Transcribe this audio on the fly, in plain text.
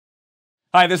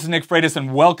Hi, this is Nick Freitas,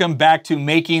 and welcome back to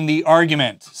Making the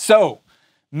Argument. So,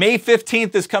 May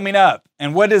 15th is coming up,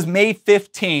 and what does May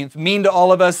 15th mean to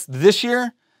all of us this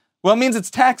year? Well, it means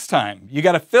it's tax time. You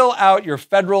got to fill out your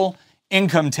federal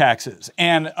income taxes.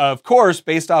 And of course,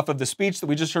 based off of the speech that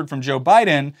we just heard from Joe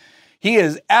Biden, he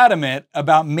is adamant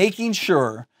about making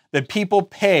sure that people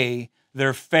pay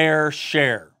their fair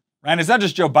share. Right? And it's not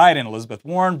just Joe Biden, Elizabeth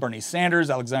Warren, Bernie Sanders,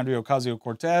 Alexandria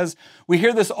Ocasio-Cortez. We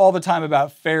hear this all the time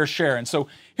about fair share. And so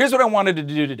here's what I wanted to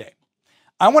do today.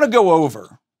 I want to go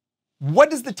over what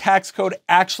does the tax code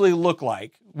actually look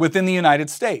like within the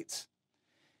United States?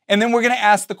 And then we're going to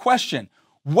ask the question,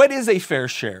 what is a fair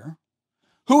share?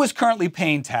 Who is currently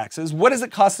paying taxes? What does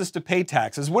it cost us to pay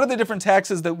taxes? What are the different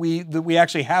taxes that we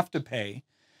actually have to pay?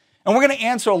 And we're going to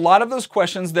answer a lot of those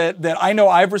questions that I know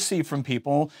I've received from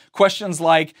people. Questions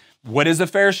like, what is a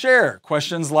fair share?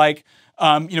 Questions like,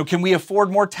 can we afford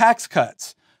more tax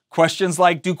cuts? Questions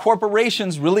like, do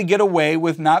corporations really get away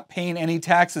with not paying any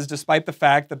taxes despite the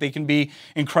fact that they can be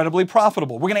incredibly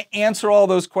profitable? We're going to answer all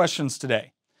those questions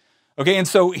today. Okay, and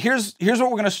so here's what we're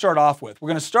going to start off with. We're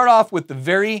going to start off with the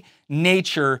very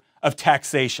nature of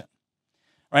taxation.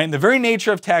 Right? And the very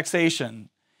nature of taxation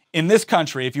in this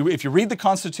country, if you read the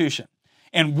Constitution,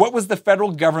 and what was the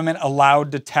federal government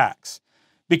allowed to tax?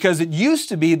 Because it used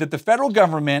to be that the federal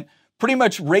government pretty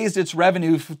much raised its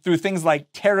revenue through things like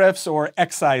tariffs or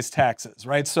excise taxes,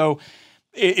 right? So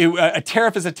a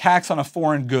tariff is a tax on a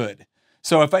foreign good.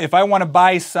 So if I want to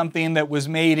buy something that was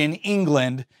made in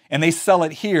England and they sell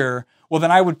it here, well,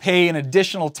 then I would pay an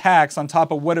additional tax on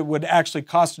top of what it would actually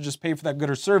cost to just pay for that good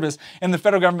or service, and the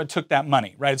federal government took that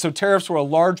money, right? So tariffs were a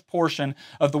large portion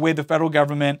of the way the federal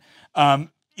government,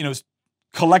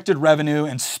 collected revenue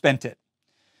and spent it.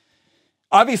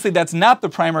 Obviously, that's not the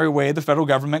primary way the federal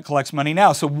government collects money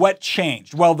now. So what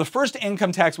changed? Well, the first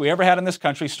income tax we ever had in this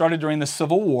country started during the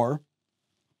Civil War,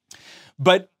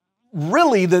 but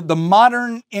really the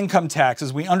modern income tax,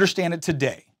 as we understand it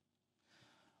today,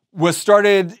 was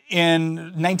started in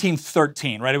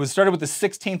 1913, right? It was started with the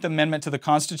 16th Amendment to the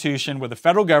Constitution, where the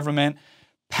federal government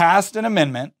passed an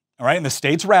amendment, all right, and the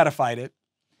states ratified it,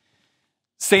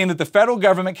 saying that the federal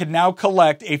government could now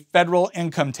collect a federal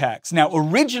income tax. Now,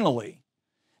 originally,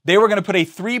 they were going to put a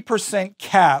 3%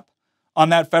 cap on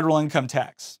that federal income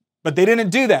tax, but they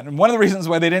didn't do that. And one of the reasons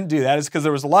why they didn't do that is because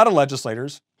there was a lot of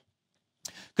legislators,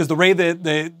 because the way that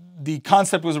the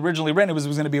concept was originally written, it was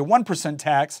going to be a 1%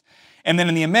 tax. And then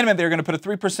in the amendment, they were going to put a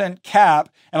 3% cap.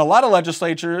 And a lot of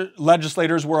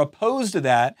legislators were opposed to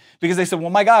that because they said,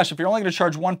 well, my gosh, if you're only going to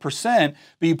charge 1%,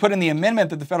 but you put in the amendment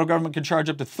that the federal government can charge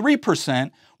up to 3%,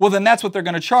 well, then that's what they're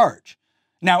going to charge.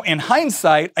 Now, in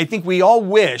hindsight, I think we all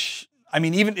wish,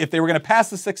 even if they were going to pass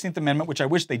the 16th Amendment, which I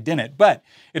wish they didn't, but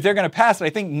if they're going to pass it,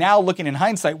 I think now looking in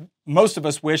hindsight, most of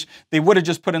us wish they would have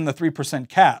just put in the 3%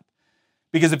 cap.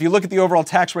 Because if you look at the overall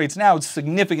tax rates now, it's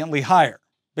significantly higher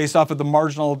based off of the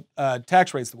marginal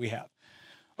tax rates that we have.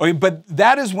 Okay, but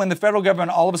that is when the federal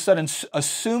government all of a sudden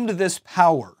assumed this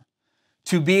power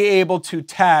to be able to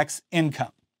tax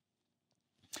income.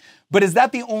 But is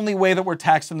that the only way that we're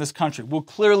taxed in this country? Well,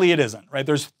 clearly it isn't, right?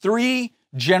 There's three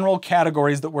general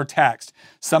categories that we're taxed.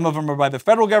 Some of them are by the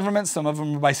federal government, some of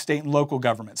them are by state and local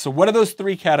government. So what are those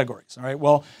three categories? All right,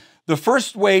 well, the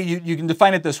first way, you can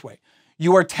define it this way.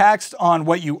 You are taxed on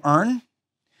what you earn,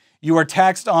 you are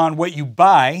taxed on what you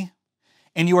buy,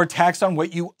 and you are taxed on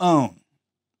what you own.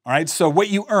 All right, so what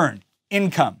you earn,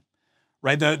 income,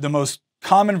 right? The most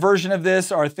common version of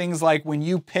this are things like when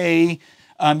you pay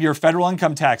your federal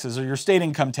income taxes or your state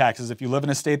income taxes if you live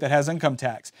in a state that has income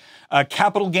tax.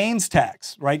 Capital gains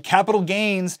tax, right? Capital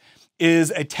gains is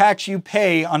a tax you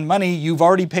pay on money you've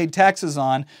already paid taxes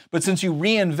on, but since you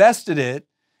reinvested it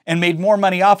and made more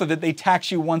money off of it, they tax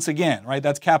you once again, right?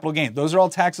 That's capital gain. Those are all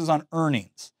taxes on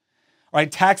earnings,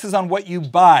 right? Taxes on what you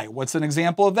buy. What's an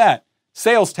example of that?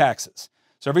 Sales taxes.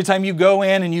 So every time you go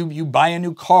in and you buy a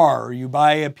new car or you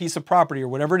buy a piece of property or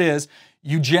whatever it is,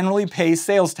 you generally pay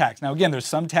sales tax. Now, again, there's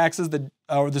some taxes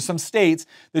there's some states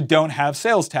that don't have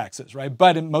sales taxes, right?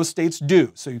 But most states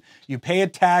do. So you pay a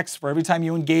tax for every time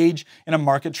you engage in a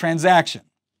market transaction.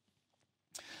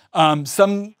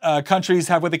 Some countries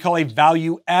have what they call a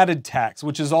value-added tax,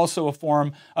 which is also a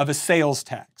form of a sales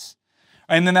tax.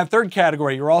 And then that third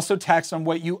category, you're also taxed on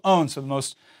what you own. So the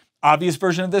most obvious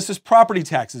version of this is property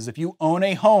taxes. If you own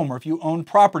a home or if you own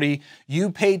property, you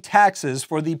pay taxes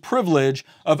for the privilege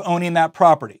of owning that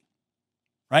property,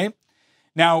 right?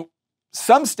 Now,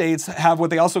 some states have what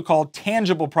they also call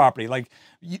tangible property. Like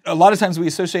a lot of times we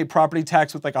associate property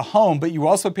tax with like a home, but you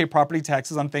also pay property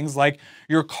taxes on things like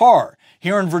your car.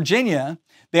 Here in Virginia,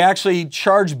 they actually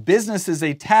charge businesses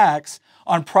a tax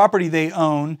on property they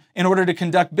own in order to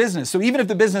conduct business. So even if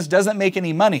the business doesn't make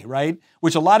any money, right,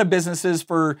 which a lot of businesses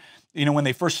when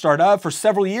they first start up for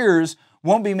several years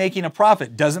won't be making a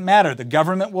profit, doesn't matter. The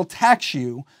government will tax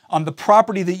you on the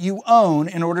property that you own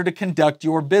in order to conduct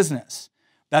your business.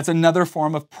 That's another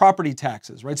form of property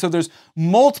taxes, right? So there's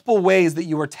multiple ways that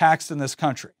you are taxed in this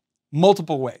country,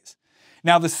 multiple ways.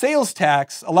 Now, the sales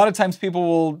tax, a lot of times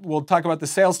people will talk about the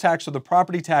sales tax or the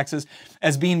property taxes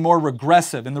as being more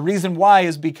regressive. And the reason why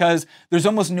is because there's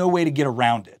almost no way to get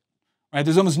around it, right?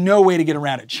 There's almost no way to get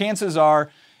around it. Chances are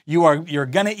you're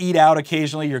going to eat out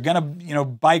occasionally. You're going to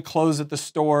buy clothes at the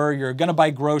store. You're going to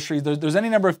buy groceries. There's any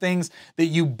number of things that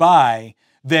you buy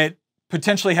that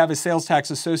potentially have a sales tax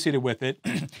associated with it.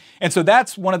 And so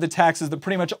that's one of the taxes that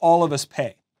pretty much all of us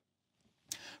pay.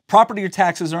 Property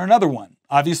taxes are another one.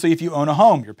 Obviously, if you own a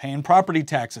home, you're paying property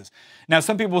taxes. Now,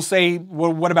 some people say,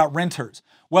 well, what about renters?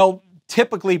 Well,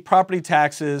 typically property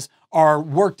taxes are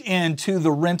worked into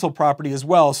the rental property as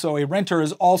well. So a renter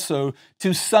is also,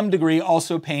 to some degree,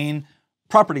 also paying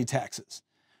property taxes,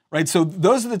 right? So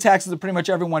those are the taxes that pretty much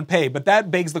everyone pay. But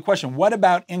that begs the question, what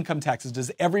about income taxes?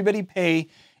 Does everybody pay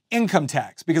income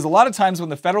tax? Because a lot of times when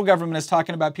the federal government is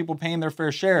talking about people paying their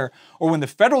fair share, or when the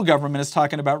federal government is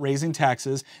talking about raising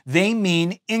taxes, they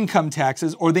mean income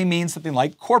taxes, or they mean something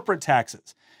like corporate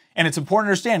taxes. And it's important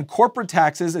to understand corporate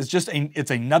taxes is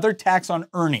it's another tax on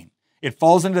earning. It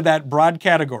falls into that broad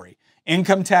category.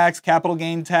 Income tax, capital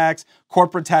gain tax,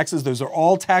 corporate taxes, those are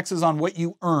all taxes on what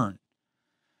you earn.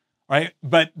 Right?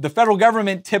 But the federal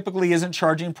government typically isn't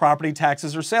charging property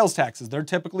taxes or sales taxes. They're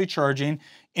typically charging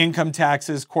income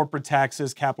taxes, corporate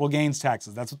taxes, capital gains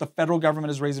taxes. That's what the federal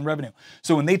government is raising revenue.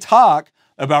 So when they talk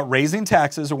about raising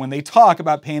taxes or when they talk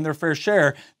about paying their fair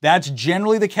share, that's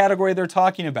generally the category they're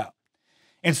talking about.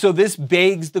 And so this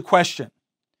begs the question,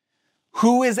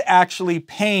 who is actually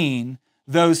paying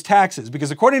those taxes? Because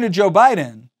according to Joe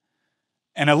Biden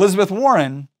and Elizabeth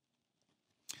Warren,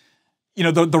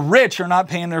 the rich are not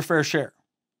paying their fair share.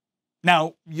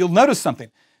 Now, you'll notice something.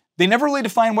 They never really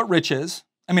define what rich is.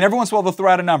 I mean, every once in a while they'll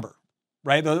throw out a number,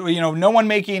 right? No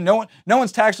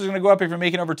one's taxes are going to go up if you're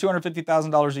making over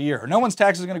 $250,000 a year. Or no one's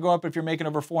taxes are going to go up if you're making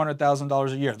over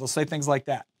 $400,000 a year. They'll say things like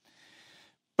that.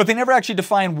 But they never actually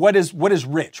define what is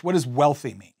rich, what does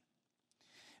wealthy mean.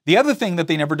 The other thing that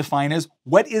they never define is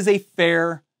what is a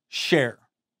fair share.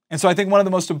 And so I think one of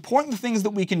the most important things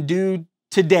that we can do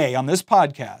today on this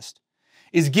podcast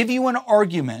is give you an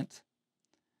argument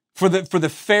for the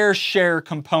fair share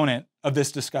component of this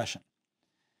discussion.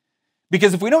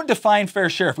 Because if we don't define fair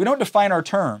share, if we don't define our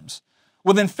terms,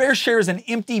 well then fair share is an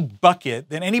empty bucket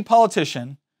that any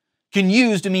politician can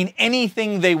use to mean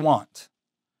anything they want.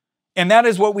 And that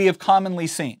is what we have commonly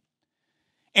seen.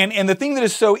 And the thing that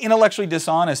is so intellectually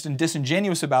dishonest and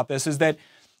disingenuous about this is that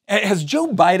has Joe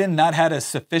Biden not had a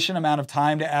sufficient amount of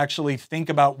time to actually think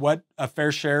about what a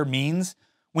fair share means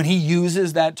when he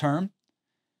uses that term?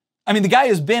 I mean, the guy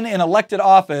has been in elected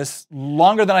office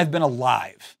longer than I've been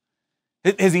alive.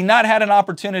 Has he not had an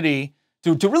opportunity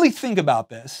to really think about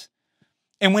this?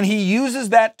 And when he uses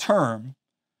that term,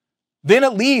 then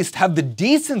at least have the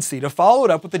decency to follow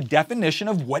it up with the definition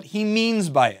of what he means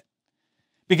by it.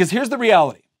 Because here's the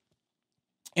reality.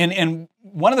 And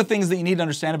one of the things that you need to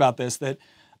understand about this that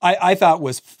I thought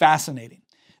was fascinating.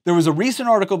 There was a recent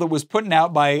article that was put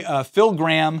out by Phil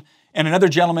Graham and another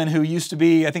gentleman who used to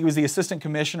be, I think he was the assistant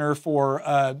commissioner for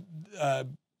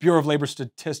Bureau of Labor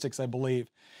Statistics, I believe.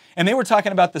 And they were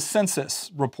talking about the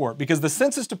census report because the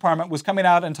Census Department was coming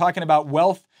out and talking about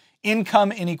wealth,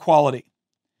 income inequality.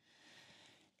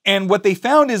 And what they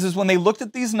found is when they looked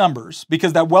at these numbers,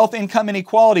 because that wealth income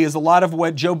inequality is a lot of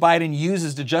what Joe Biden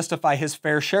uses to justify his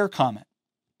fair share comment.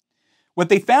 What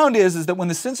they found is that when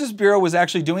the Census Bureau was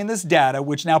actually doing this data,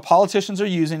 which now politicians are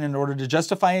using in order to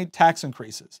justify tax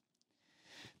increases,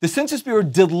 the Census Bureau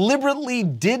deliberately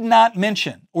did not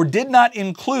mention or did not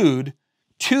include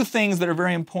two things that are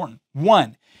very important.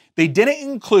 One, they didn't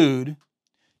include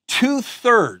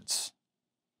 2/3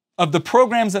 of the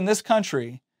programs in this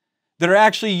country that are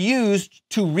actually used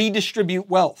to redistribute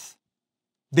wealth.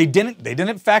 They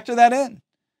didn't factor that in.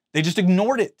 They just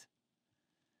ignored it.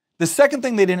 The second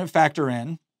thing they didn't factor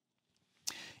in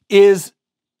is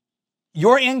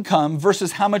your income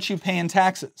versus how much you pay in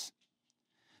taxes.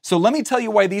 So let me tell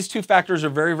you why these two factors are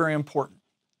very, very important.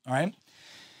 All right.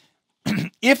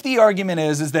 If the argument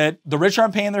is that the rich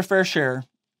aren't paying their fair share,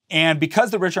 and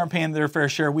because the rich aren't paying their fair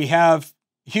share, we have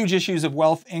huge issues of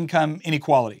wealth, income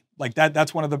inequality. Like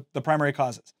that's one of the primary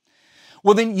causes.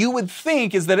 Well, then you would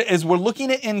think is that as we're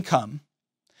looking at income,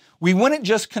 we wouldn't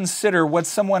just consider what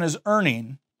someone is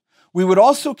earning, we would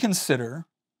also consider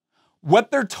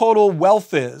what their total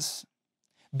wealth is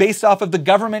based off of the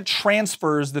government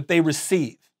transfers that they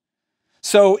receive.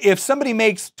 So if somebody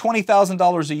makes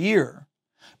 $20,000 a year,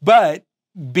 but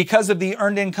because of the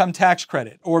earned income tax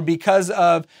credit, or because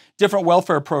of different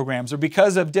welfare programs, or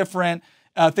because of different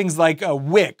things like a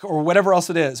WIC or whatever else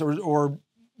it is, or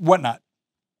whatnot,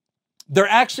 they're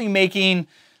actually making,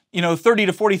 $30,000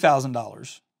 to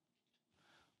 $40,000.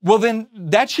 Well, then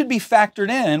that should be factored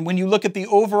in when you look at the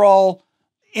overall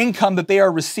income that they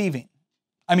are receiving.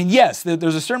 I mean, yes,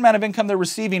 there's a certain amount of income they're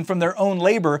receiving from their own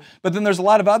labor, but then there's a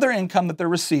lot of other income that they're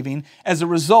receiving as a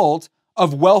result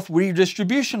of wealth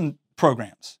redistribution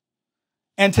programs.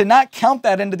 And to not count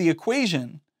that into the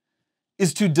equation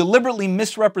is to deliberately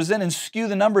misrepresent and skew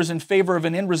the numbers in favor of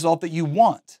an end result that you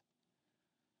want.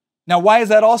 Now, why is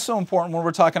that also important when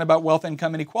we're talking about wealth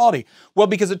income inequality? Well,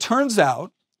 because it turns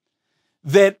out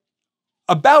that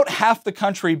about half the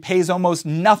country pays almost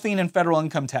nothing in federal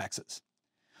income taxes,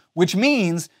 which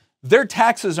means their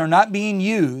taxes are not being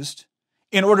used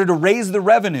in order to raise the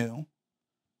revenue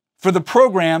for the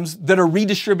programs that are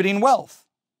redistributing wealth.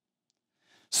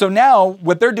 So now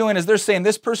what they're doing is they're saying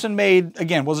this person made,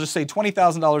 again, we'll just say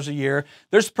 $20,000 a year.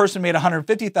 This person made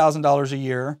 $150,000 a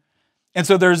year. And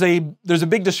so there's a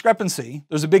big discrepancy.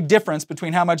 There's a big difference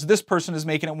between how much this person is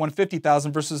making at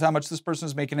 $150,000 versus how much this person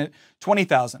is making at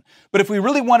 $20,000. But if we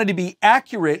really wanted to be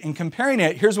accurate in comparing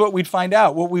it, here's what we'd find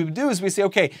out. What we would do is we say,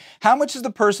 okay, how much is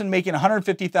the person making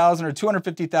 $150,000 or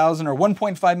 $250,000 or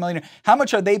 $1.5 million? How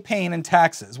much are they paying in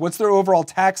taxes? What's their overall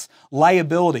tax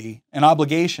liability and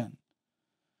obligation?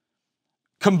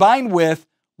 Combined with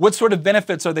what sort of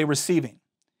benefits are they receiving?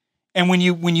 And when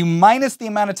you minus the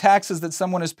amount of taxes that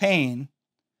someone is paying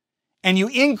and you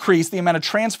increase the amount of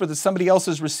transfer that somebody else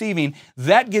is receiving,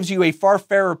 that gives you a far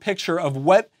fairer picture of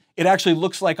what it actually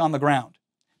looks like on the ground.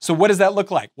 So what does that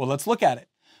look like? Well, let's look at it.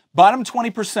 Bottom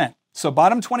 20%. So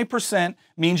bottom 20%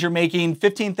 means you're making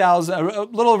 $15,000, a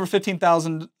little over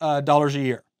 $15,000 a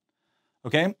year.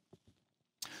 Okay?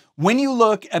 When you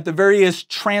look at the various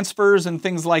transfers and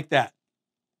things like that,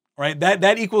 right?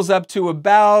 That equals up to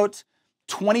about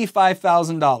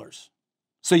 $25,000.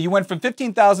 So you went from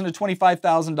 $15,000 to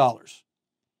 $25,000.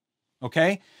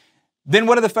 Okay? Then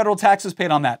what are the federal taxes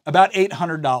paid on that? About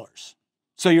 $800.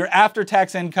 So your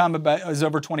after-tax income is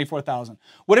over $24,000.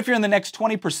 What if you're in the next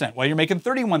 20%? Well, you're making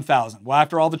 $31,000. Well,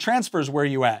 after all the transfers, where are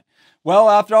you at? Well,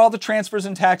 after all the transfers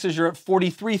and taxes, you're at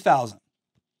 $43,000.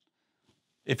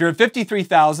 If you're at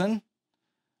 $53,000,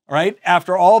 all right,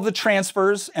 after all of the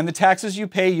transfers and the taxes you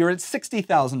pay, you're at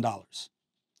 $60,000.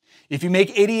 If you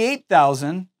make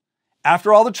 $88,000,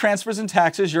 after all the transfers and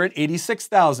taxes, you're at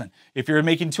 $86,000. If you're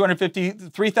making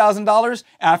 $253,000,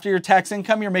 after your tax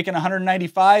income, you're making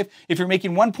 $195,000. If you're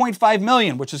making $1.5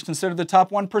 million, which is considered the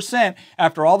top 1%,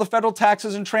 after all the federal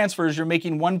taxes and transfers, you're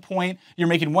making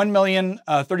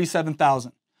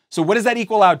 $1,037,000. So what does that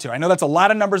equal out to? I know that's a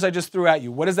lot of numbers I just threw at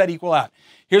you. What does that equal out?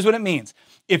 Here's what it means.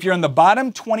 If you're in the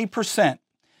bottom 20%,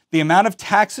 the amount of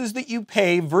taxes that you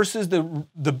pay versus the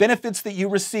benefits that you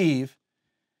receive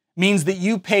means that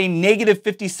you pay negative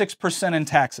 56% in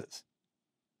taxes.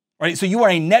 Right? So you are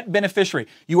a net beneficiary.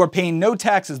 You are paying no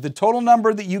taxes. The total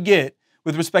number that you get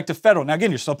with respect to federal. Now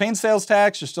again, you're still paying sales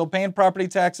tax, you're still paying property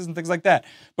taxes and things like that.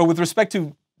 But with respect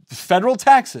to federal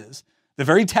taxes, the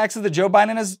very taxes that Joe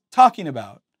Biden is talking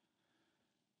about,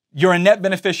 you're a net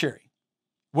beneficiary.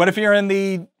 What if you're in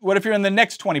the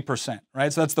next 20%,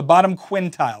 right? So that's the bottom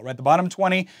quintile, right? The bottom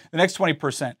 20, the next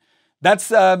 20%.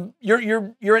 That's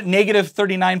you're at negative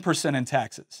 39% in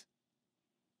taxes.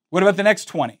 What about the next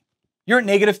 20? You're at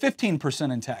negative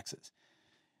 15% in taxes.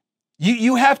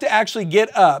 You have to actually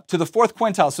get up to the fourth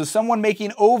quintile. So someone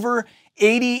making over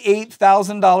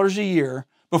 $88,000 a year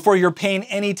before you're paying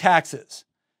any taxes,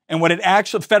 and what it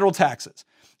actually federal taxes,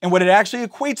 and what it actually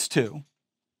equates to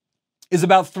is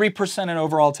about 3% in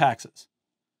overall taxes.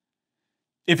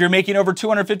 If you're making over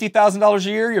 $250,000 a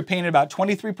year, you're paying about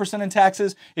 23% in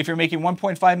taxes. If you're making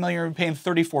 $1.5 million, you're paying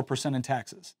 34% in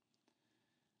taxes.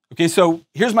 Okay, so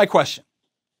here's my question.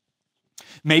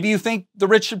 Maybe you think the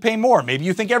rich should pay more. Maybe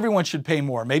you think everyone should pay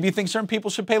more. Maybe you think certain people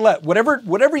should pay less.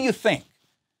 Whatever you think.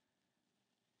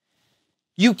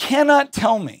 You cannot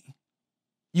tell me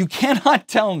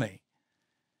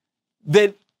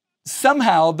that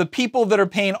somehow the people that are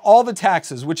paying all the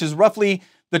taxes, which is roughly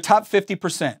the top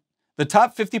 50%, the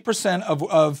top 50%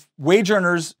 of wage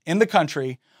earners in the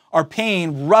country are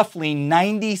paying roughly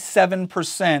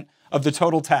 97% of the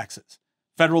total taxes,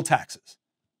 federal taxes,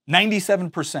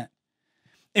 97%.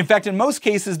 In fact, in most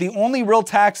cases, the only real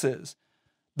taxes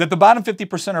that the bottom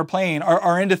 50% are paying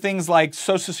are into things like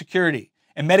Social Security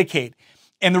and Medicaid.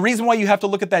 And the reason why you have to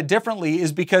look at that differently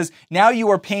is because now you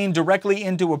are paying directly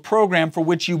into a program for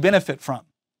which you benefit from.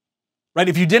 right?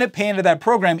 If you didn't pay into that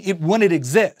program, it wouldn't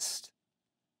exist.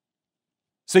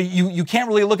 So you can't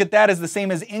really look at that as the same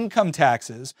as income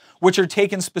taxes, which are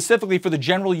taken specifically for the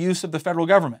general use of the federal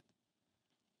government.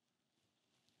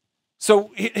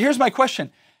 So here's my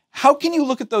question. How can you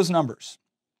look at those numbers?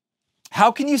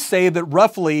 How can you say that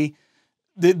roughly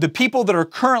the people that are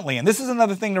currently, and this is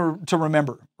another thing to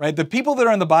remember, right? The people that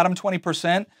are in the bottom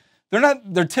 20%,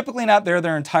 they're typically not there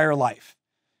their entire life.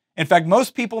 In fact,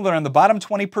 most people that are in the bottom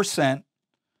 20%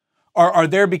 are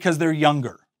there because they're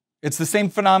younger. It's the same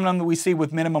phenomenon that we see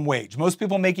with minimum wage. Most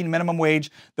people making minimum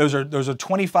wage, those are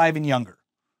 25 and younger,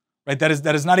 right? That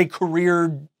is not a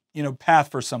career,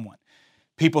 path for someone.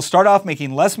 People start off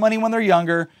making less money when they're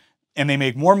younger, and they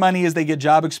make more money as they get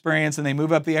job experience and they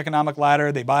move up the economic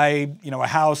ladder. They buy, a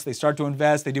house, they start to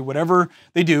invest, they do whatever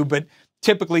they do, but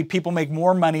typically people make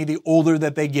more money the older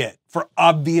that they get for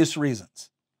obvious reasons.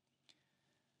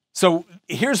 So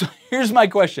here's my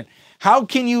question. How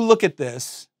can you look at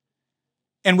this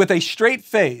and with a straight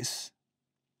face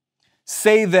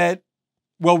say that,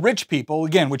 well, rich people,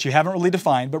 again, which you haven't really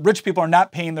defined, but rich people are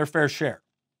not paying their fair share?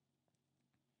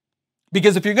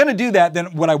 Because if you're going to do that, then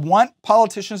what I want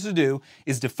politicians to do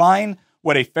is define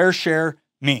what a fair share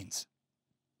means.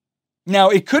 Now,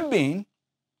 it could be,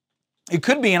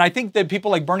 and I think that people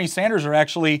like Bernie Sanders are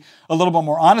actually a little bit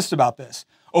more honest about this.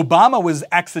 Obama was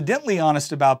accidentally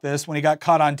honest about this when he got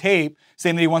caught on tape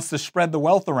saying that he wants to spread the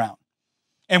wealth around.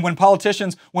 And when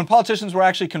politicians were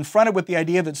actually confronted with the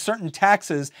idea that certain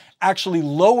taxes actually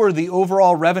lower the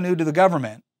overall revenue to the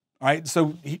government, all right?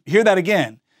 So hear that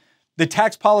again. The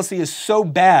tax policy is so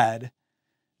bad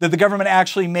that the government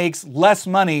actually makes less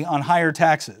money on higher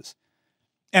taxes.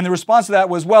 And the response to that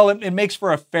was, well, it makes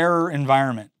for a fairer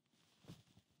environment.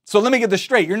 So let me get this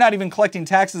straight. You're not even collecting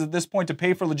taxes at this point to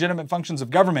pay for legitimate functions of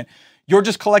government. You're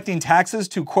just collecting taxes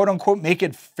to, quote unquote, make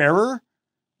it fairer?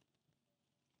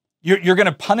 You're going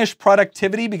to punish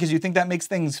productivity because you think that makes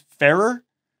things fairer?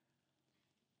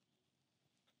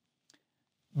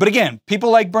 But again,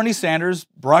 people like Bernie Sanders,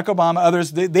 Barack Obama,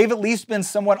 others, they've at least been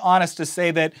somewhat honest to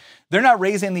say that they're not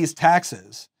raising these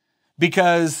taxes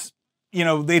because,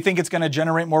 they think it's going to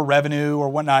generate more revenue or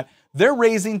whatnot. They're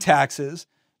raising taxes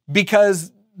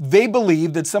because they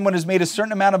believe that someone who's made a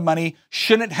certain amount of money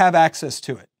shouldn't have access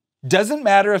to it. Doesn't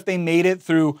matter if they made it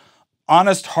through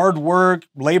honest, hard work,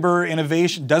 labor,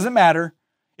 innovation, doesn't matter.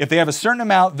 If they have a certain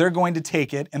amount, they're going to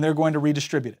take it and they're going to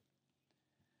redistribute it.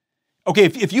 Okay,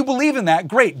 if you believe in that,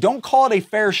 great. Don't call it a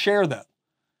fair share, though.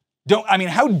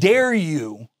 How dare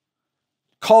you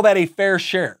call that a fair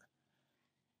share?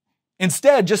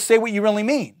 Instead, just say what you really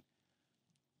mean.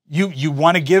 You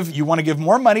want to give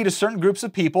more money to certain groups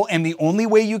of people, and the only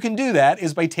way you can do that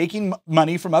is by taking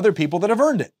money from other people that have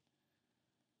earned it.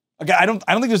 Okay, I don't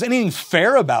think there's anything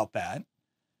fair about that.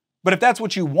 But if that's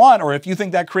what you want, or if you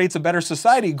think that creates a better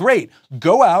society, great.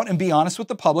 Go out and be honest with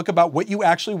the public about what you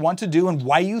actually want to do and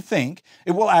why you think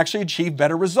it will actually achieve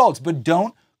better results. But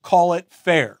don't call it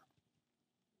fair.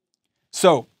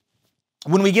 So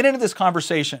when we get into this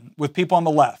conversation with people on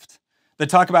the left that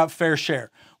talk about fair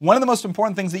share, one of the most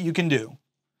important things that you can do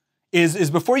is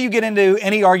before you get into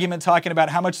any argument talking about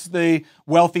how much the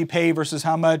wealthy pay versus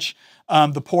how much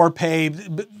the poor pay,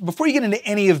 before you get into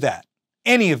any of that,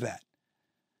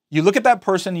 you look at that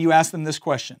person and you ask them this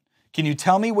question. Can you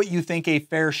tell me what you think a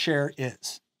fair share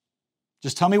is?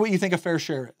 Just tell me what you think a fair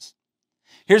share is.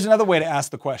 Here's another way to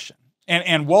ask the question.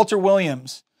 And Walter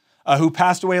Williams, who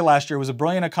passed away last year, was a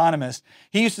brilliant economist.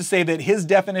 He used to say that his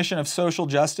definition of social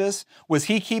justice was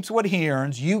he keeps what he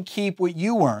earns, you keep what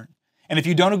you earn. And if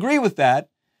you don't agree with that,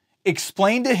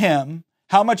 explain to him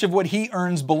how much of what he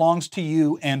earns belongs to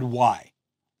you and why.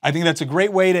 I think that's a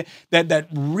great way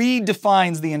that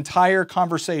redefines the entire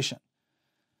conversation.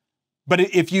 But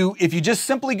if you just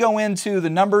simply go into the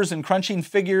numbers and crunching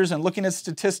figures and looking at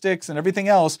statistics and everything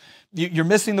else, you're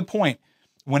missing the point.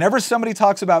 Whenever somebody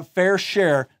talks about fair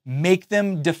share, make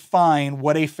them define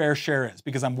what a fair share is.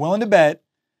 Because I'm willing to bet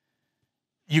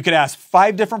you could ask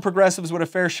 5 different progressives what a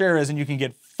fair share is and you can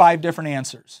get 5 different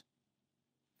answers.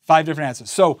 5 different answers.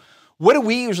 So what do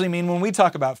we usually mean when we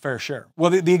talk about fair share?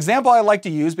 Well, the example I like to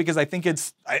use, because I think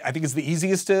it's the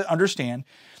easiest to understand,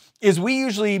 is we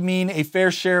usually mean a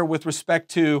fair share with respect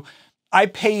to I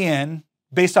pay in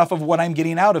based off of what I'm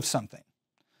getting out of something.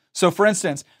 So for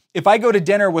instance, if I go to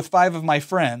dinner with 5 of my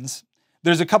friends,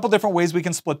 there's a couple different ways we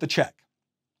can split the check,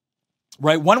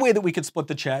 right? One way that we could split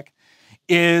the check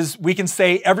is we can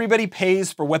say everybody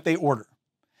pays for what they order.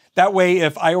 That way,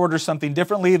 if I order something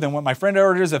differently than what my friend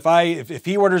orders, if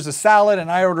he orders a salad and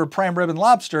I order prime rib and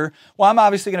lobster, well, I'm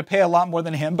obviously going to pay a lot more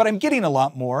than him, but I'm getting a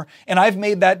lot more. And I've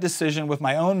made that decision with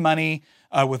my own money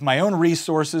with my own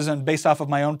resources and based off of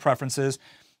my own preferences.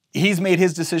 He's made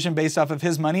his decision based off of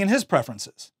his money and his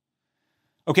preferences.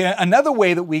 Okay, another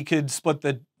way that we could split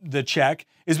the check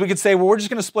is we could say, well, we're just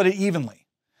going to split it evenly.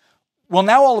 Well,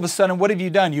 now all of a sudden, what have you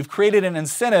done? You've created an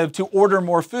incentive to order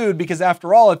more food because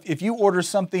after all, if you order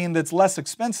something that's less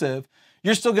expensive,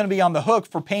 you're still going to be on the hook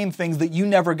for paying things that you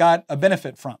never got a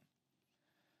benefit from.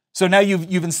 So now you've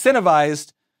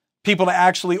incentivized people to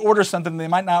actually order something they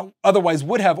might not otherwise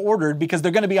would have ordered because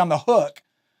they're going to be on the hook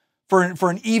for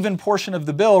an even portion of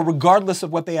the bill regardless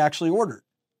of what they actually ordered.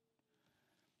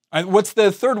 All right, what's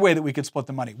the third way that we could split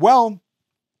the money? Well,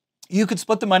 you could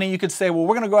split the money. You could say, well,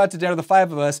 we're going to go out to dinner, the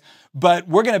five of us, but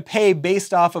we're going to pay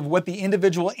based off of what the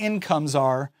individual incomes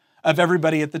are of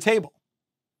everybody at the table.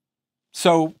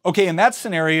 So, okay, in that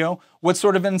scenario, what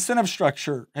sort of incentive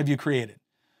structure have you created?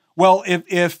 Well,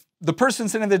 if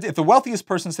the wealthiest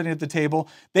person sitting at the table,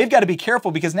 they've got to be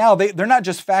careful because now they're not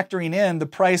just factoring in the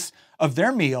price of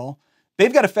their meal,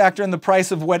 they've got to factor in the price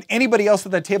of what anybody else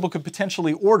at that table could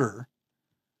potentially order.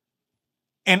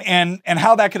 And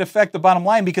how that could affect the bottom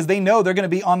line because they know they're going to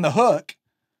be on the hook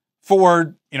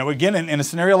for, again, in a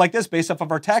scenario like this, based off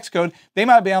of our tax code, they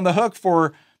might be on the hook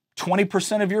for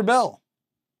 20% of your bill,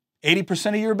 80%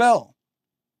 of your bill,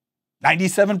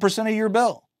 97% of your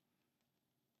bill.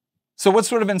 So what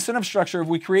sort of incentive structure have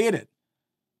we created?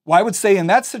 Well, I would say in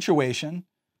that situation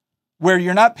where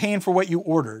you're not paying for what you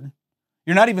ordered,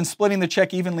 you're not even splitting the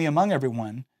check evenly among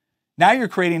everyone, now you're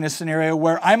creating a scenario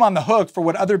where I'm on the hook for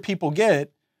what other people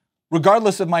get,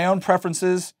 regardless of my own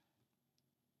preferences.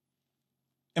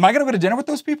 Am I going to go to dinner with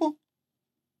those people?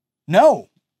 No.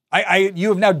 You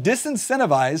have now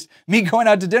disincentivized me going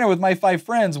out to dinner with my 5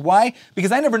 friends. Why?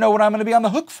 Because I never know what I'm going to be on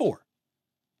the hook for.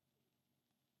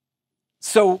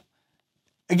 So,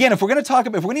 again, if we're going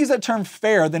to use that term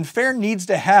fair, then fair needs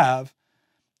to have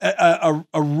a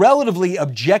relatively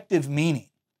objective meaning.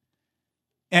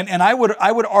 And I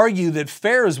would argue that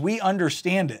fair as we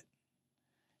understand it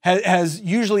has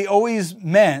usually always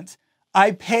meant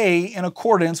I pay in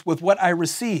accordance with what I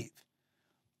receive,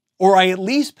 or I at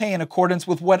least pay in accordance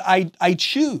with what I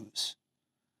choose.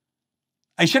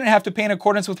 I shouldn't have to pay in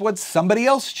accordance with what somebody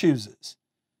else chooses.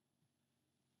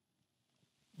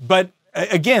 But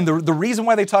again, the reason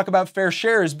why they talk about fair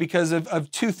share is because of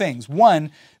 2 things.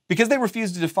 One, because they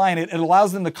refuse to define it, it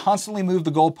allows them to constantly move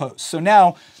the goalposts. So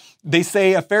now, they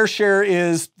say a fair share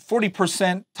is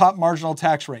 40% top marginal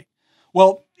tax rate.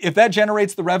 Well, if that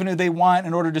generates the revenue they want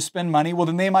in order to spend money, well,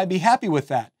 then they might be happy with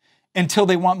that until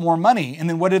they want more money. And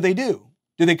then what do?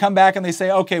 Do they come back and they say,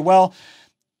 okay, well,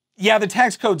 yeah, the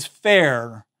tax code's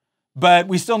fair, but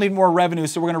we still need more revenue,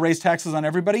 so we're going to raise taxes on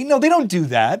everybody? No, they don't do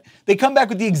that. They come back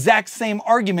with the exact same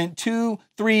argument 2,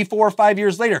 3, 4, 5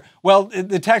 years later. Well,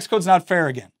 the tax code's not fair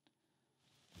again.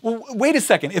 Well, wait a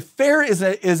second. If fair is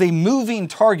a moving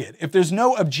target, if there's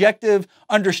no objective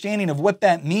understanding of what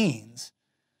that means,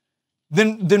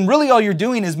 then really all you're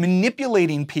doing is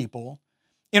manipulating people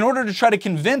in order to try to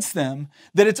convince them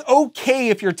that it's okay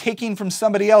if you're taking from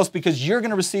somebody else because you're going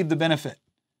to receive the benefit.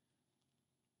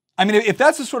 I mean, if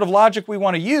that's the sort of logic we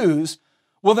want to use,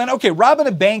 well then, okay, robbing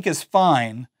a bank is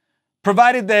fine,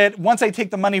 provided that once I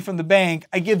take the money from the bank,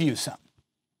 I give you some,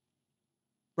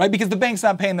 right? Because the bank's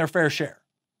not paying their fair share.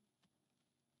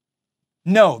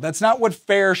 No, that's not what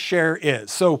fair share is.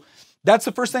 So that's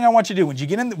the first thing I want you to do.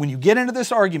 When you get into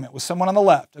this argument with someone on the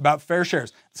left about fair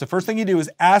shares, it's the first thing you do is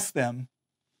ask them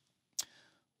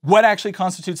what actually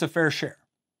constitutes a fair share.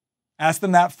 Ask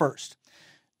them that first.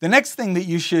 The next thing that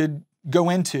you should go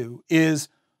into is,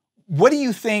 what do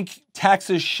you think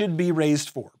taxes should be raised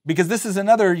for? Because this is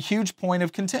another huge point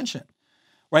of contention.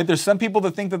 Right? There's some people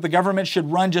that think that the government should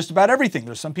run just about everything.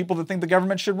 There's some people that think the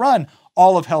government should run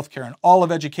all of healthcare and all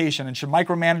of education and should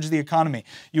micromanage the economy.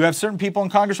 You have certain people in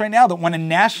Congress right now that want to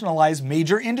nationalize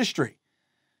major industry.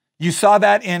 You see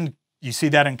that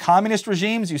in communist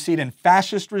regimes, you see it in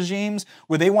fascist regimes,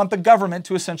 where they want the government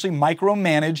to essentially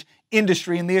micromanage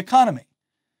industry and the economy.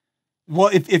 Well,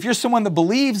 if you're someone that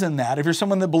believes in that, if you're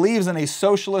someone that believes in a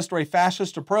socialist or a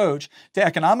fascist approach to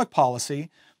economic policy,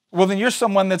 well, then you're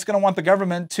someone that's going to want the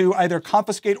government to either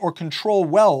confiscate or control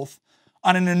wealth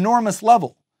on an enormous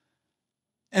level.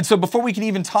 And so before we can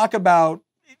even talk about,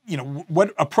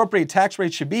 what appropriate tax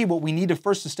rates should be, what we need to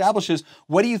first establish is,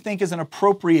 what do you think is an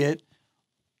appropriate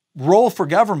role for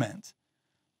government?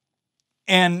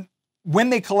 And when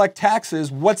they collect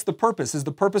taxes, what's the purpose? Is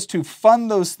the purpose to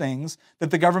fund those things that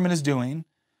the government is doing?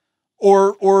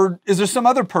 Or is there some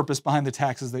other purpose behind the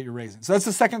taxes that you're raising? So that's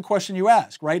the second question you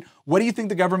ask, right? What do you think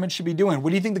the government should be doing?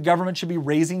 What do you think the government should be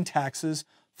raising taxes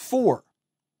for?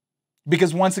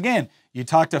 Because once again, you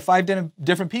talk to 5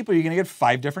 different people, you're going to get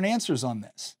 5 different answers on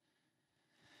this.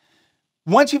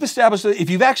 Once you've established that, if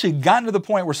you've actually gotten to the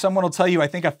point where someone will tell you, I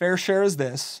think a fair share is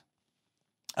this,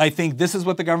 I think this is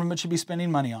what the government should be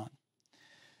spending money on.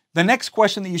 The next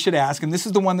question that you should ask, and this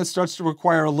is the one that starts to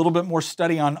require a little bit more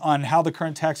study on how the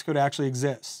current tax code actually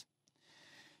exists,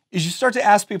 is you start to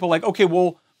ask people like, okay,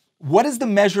 well, what is the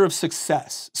measure of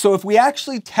success? So if we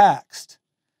actually taxed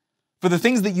for the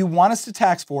things that you want us to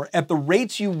tax for at the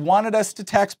rates you wanted us to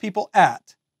tax people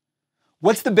at,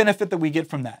 what's the benefit that we get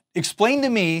from that? Explain to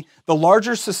me the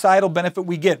larger societal benefit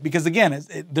we get, because again,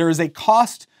 there is a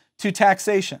cost to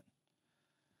taxation.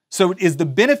 So is the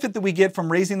benefit that we get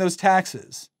from raising those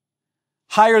taxes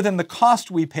higher than the cost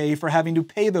we pay for having to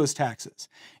pay those taxes?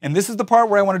 And this is the part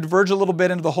where I want to diverge a little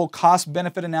bit into the whole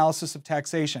cost-benefit analysis of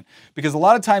taxation, because a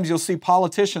lot of times you'll see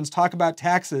politicians talk about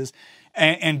taxes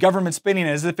and government spending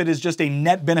as if it is just a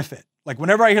net benefit. Like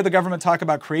whenever I hear the government talk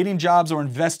about creating jobs or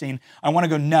investing, I want to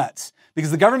go nuts,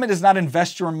 because the government does not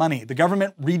invest your money. The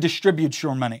government redistributes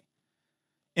your money.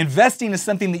 Investing is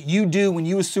something that you do when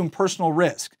you assume personal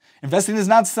risk. Investing is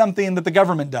not something that the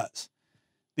government does.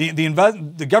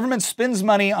 The government spends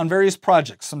money on various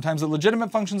projects. Sometimes they're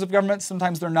legitimate functions of government,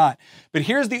 sometimes they're not. But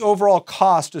here's the overall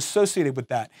cost associated with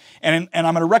that. And I'm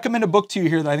going to recommend a book to you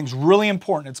here that I think is really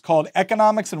important. It's called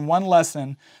Economics in One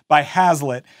Lesson by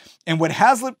Hazlitt. And what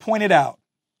Hazlitt pointed out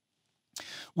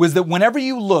was that whenever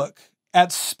you look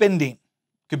at spending,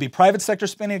 it could be private sector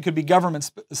spending, it could be government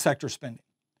sector spending,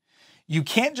 you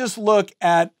can't just look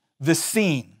at the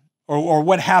scene, or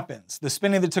what happens, the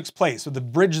spending that took place, or the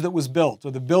bridge that was built,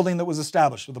 or the building that was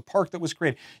established, or the park that was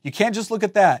created. You can't just look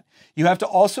at that. You have to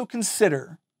also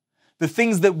consider the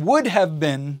things that would have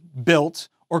been built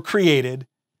or created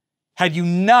had you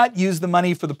not used the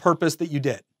money for the purpose that you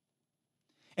did.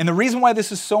 And the reason why this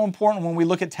is so important when we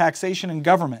look at taxation and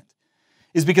government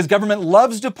is because government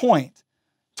loves to point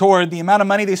toward the amount of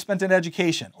money they spent in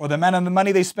education, or the amount of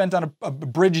money they spent on a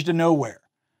bridge to nowhere,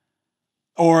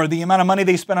 or the amount of money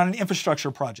they spent on an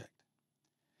infrastructure project.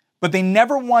 But they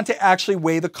never want to actually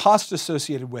weigh the cost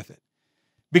associated with it.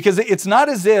 Because it's not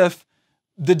as if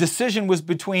the decision was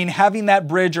between having that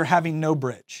bridge or having no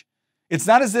bridge. It's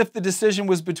not as if the decision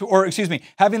was between, or excuse me,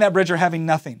 having that bridge or having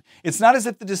nothing. It's not as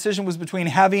if the decision was between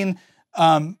having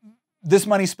this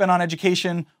money spent on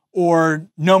education or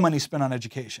no money spent on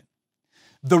education.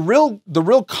 The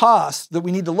real cost that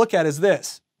we need to look at is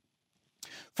this.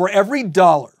 For every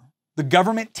dollar the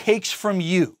government takes from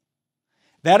you,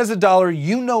 that is a dollar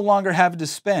you no longer have to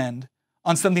spend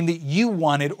on something that you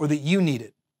wanted or that you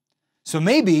needed. So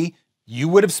maybe you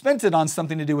would have spent it on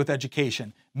something to do with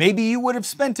education. Maybe you would have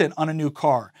spent it on a new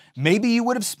car. Maybe you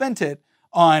would have spent it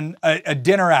on a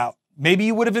dinner out. Maybe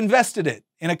you would have invested it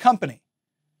in a company.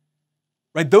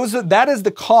 Right? That is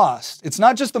the cost. It's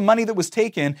not just the money that was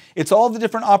taken. It's all the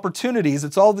different opportunities.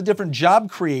 It's all the different job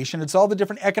creation. It's all the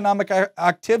different economic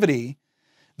activity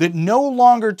that no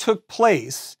longer took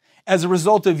place as a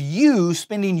result of you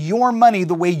spending your money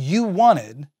the way you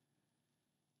wanted,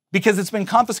 because it's been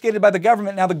confiscated by the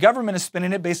government. Now the government is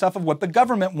spending it based off of what the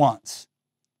government wants.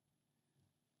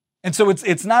 And so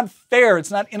it's not fair,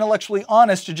 it's not intellectually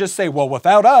honest to just say, well,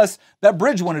 without us, that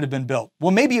bridge wouldn't have been built.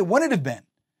 Well, maybe it wouldn't have been.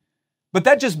 But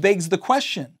that just begs the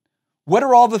question. What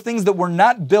are all the things that were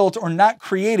not built or not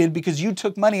created because you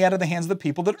took money out of the hands of the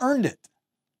people that earned it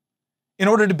in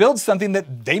order to build something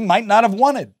that they might not have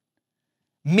wanted?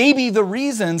 Maybe the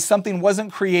reason something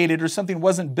wasn't created or something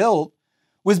wasn't built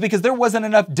was because there wasn't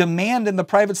enough demand in the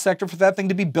private sector for that thing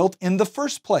to be built in the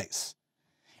first place.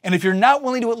 And if you're not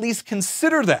willing to at least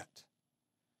consider that,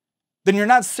 then you're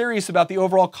not serious about the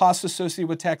overall costs associated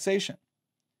with taxation.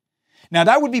 Now,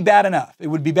 that would be bad enough. It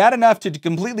would be bad enough to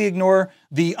completely ignore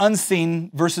the unseen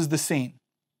versus the seen.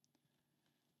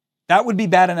 That would be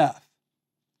bad enough.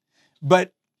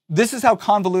 But this is how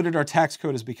convoluted our tax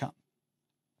code has become.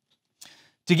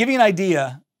 To give you an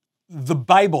idea, the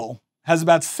Bible has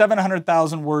about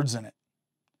 700,000 words in it.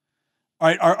 All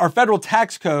right, our federal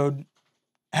tax code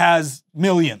has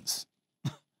millions.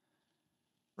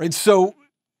 Right? So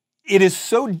it is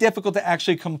so difficult to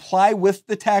actually comply with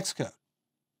the tax code.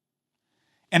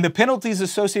 And the penalties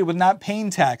associated with not paying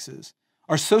taxes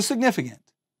are so significant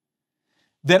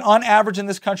that on average in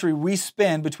this country, we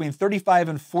spend between $35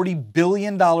 and $40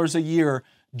 billion a year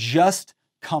just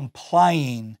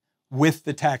complying with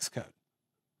the tax code.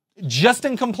 Just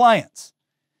in compliance.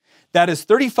 That is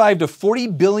 $35 to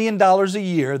 $40 billion a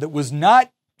year that was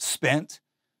not spent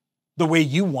the way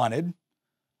you wanted.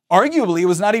 Arguably, it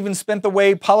was not even spent the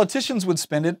way politicians would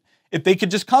spend it if they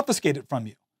could just confiscate it from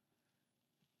you.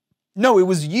 No, it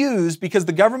was used because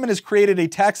the government has created a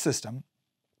tax system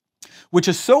which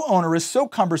is so onerous, so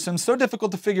cumbersome, so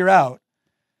difficult to figure out,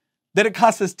 that it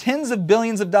costs us tens of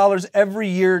billions of dollars every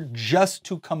year just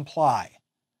to comply.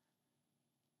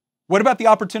 What about the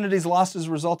opportunities lost as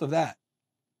a result of that?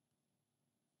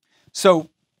 So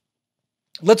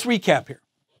let's recap here.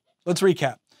 Let's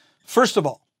recap. First of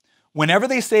all, whenever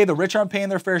they say the rich aren't paying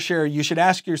their fair share, you should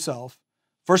ask yourself,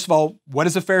 first of all, what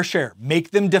is a fair share?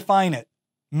 Make them define it.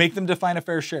 Make them define a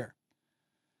fair share.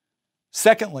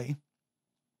 Secondly,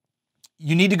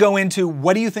 you need to go into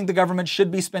what do you think the government should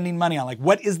be spending money on? Like,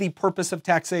 what is the purpose of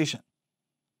taxation?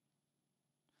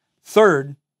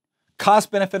 Third,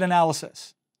 cost-benefit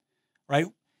analysis, right?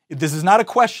 This is not a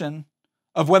question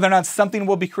of whether or not something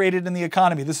will be created in the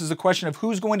economy. This is a question of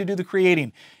who's going to do the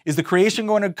creating. Is the creation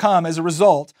going to come as a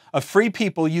result of free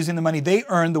people using the money they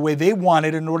earned the way they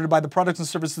wanted in order to buy the products and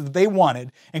services that they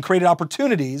wanted and created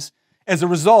opportunities as a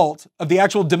result of the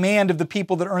actual demand of the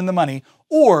people that earn the money?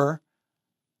 Or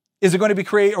is it going to be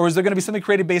created, or is there going to be something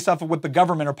created based off of what the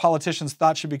government or politicians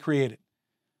thought should be created?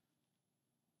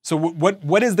 So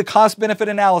what is the cost-benefit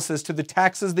analysis to the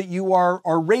taxes that you are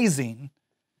raising?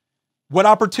 What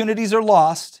opportunities are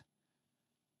lost?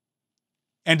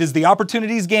 And does the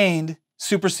opportunities gained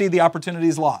supersede the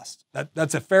opportunities lost?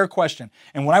 That's a fair question.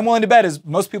 And what I'm willing to bet is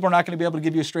most people are not going to be able to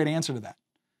give you a straight answer to that,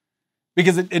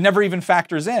 because it never even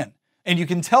factors in. And you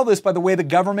can tell this by the way the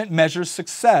government measures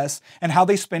success and how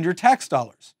they spend your tax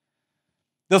dollars.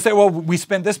 They'll say, well, we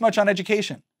spent this much on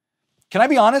education. Can I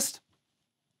be honest?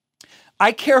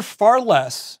 I care far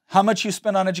less how much you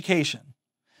spend on education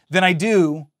than I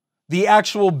do the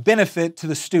actual benefit to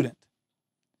the student.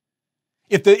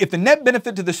 If the net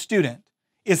benefit to the student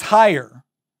is higher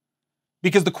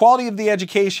because the quality of the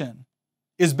education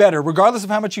is better, regardless of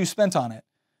how much you spent on it,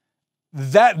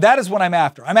 that is what I'm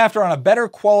after. I'm after on a better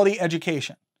quality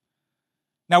education.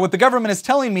 Now, what the government is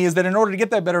telling me is that in order to get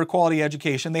that better quality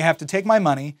education, they have to take my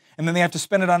money and then they have to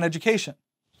spend it on education.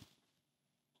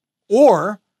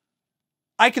 Or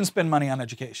I can spend money on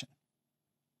education.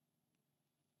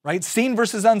 Right? Seen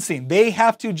versus unseen. They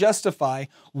have to justify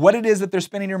what it is that they're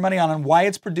spending your money on and why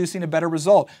it's producing a better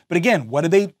result. But again, what do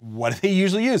they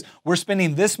usually use? We're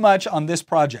spending this much on this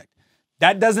project.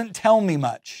 That doesn't tell me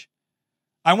much.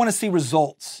 I want to see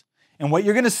results. And what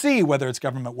you're going to see, whether it's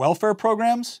government welfare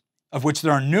programs, of which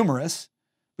there are numerous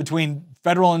between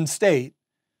federal and state,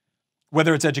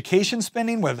 whether it's education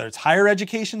spending, whether it's higher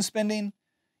education spending,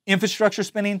 infrastructure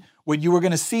spending, what you are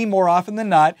going to see more often than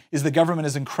not is the government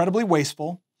is incredibly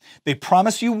wasteful. They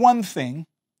promise you one thing,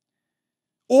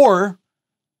 or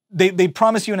they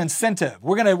promise you an incentive.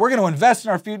 We're going to invest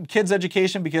in our kids'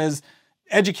 education because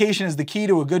education is the key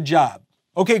to a good job.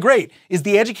 Okay, great. Is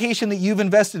the education that you've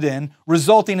invested in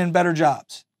resulting in better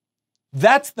jobs?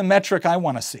 That's the metric I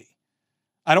want to see.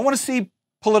 I don't want to see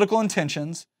political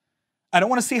intentions. I don't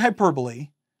want to see hyperbole.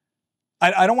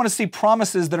 I don't want to see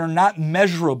promises that are not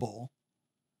measurable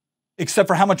except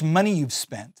for how much money you've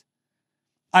spent.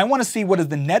 I want to see what is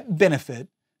the net benefit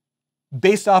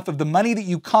based off of the money that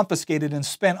you confiscated and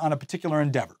spent on a particular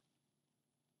endeavor.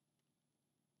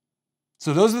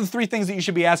 So those are the three things that you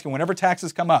should be asking whenever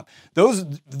taxes come up.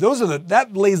 That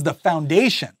lays the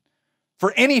foundation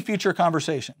for any future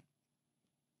conversation.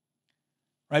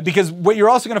 Right? Because what you're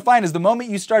also going to find is the moment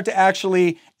you start to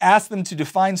actually ask them to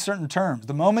define certain terms,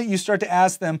 the moment you start to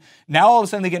ask them, now all of a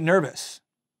sudden they get nervous.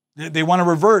 They want to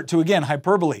revert to, again,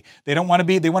 hyperbole. They want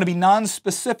to be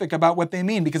non-specific about what they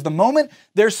mean, because the moment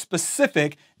they're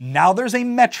specific, now there's a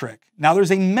metric, now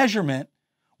there's a measurement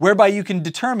whereby you can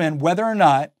determine whether or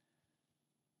not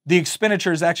the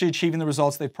expenditure is actually achieving the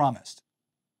results they've promised.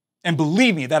 And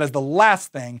believe me, that is the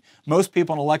last thing most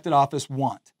people in elected office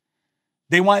want.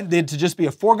 They want it to just be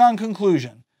a foregone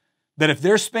conclusion that if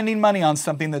they're spending money on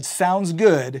something that sounds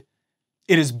good,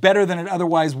 it is better than it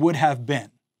otherwise would have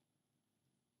been.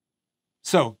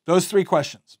 So those three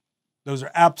questions, those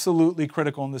are absolutely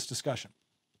critical in this discussion.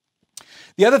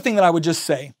 The other thing that I would just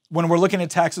say when we're looking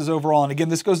at taxes overall, and again,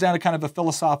 this goes down to kind of a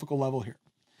philosophical level here.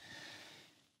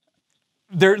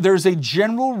 There's a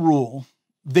general rule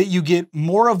that you get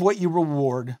more of what you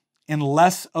reward and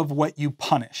less of what you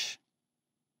punish.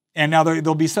 And now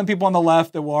there'll be some people on the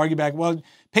left that will argue back, well,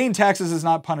 paying taxes is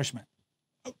not punishment.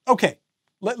 Okay,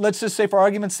 let's just say for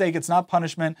argument's sake, it's not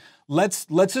punishment. Let's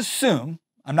assume,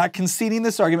 I'm not conceding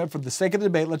this argument for the sake of the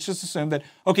debate, let's just assume that,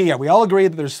 okay, yeah, we all agree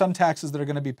that there's some taxes that are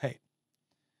going to be paid.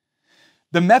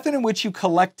 The method in which you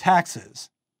collect taxes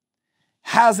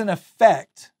has an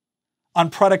effect on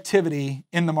productivity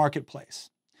in the marketplace.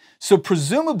 So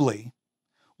presumably,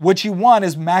 what you want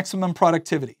is maximum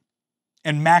productivity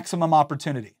and maximum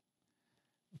opportunity.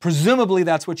 Presumably,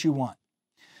 that's what you want.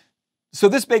 So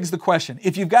this begs the question,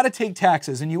 if you've got to take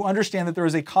taxes and you understand that there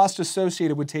is a cost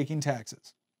associated with taking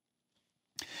taxes,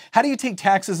 how do you take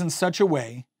taxes in such a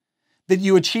way that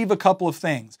you achieve a couple of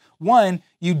things? One,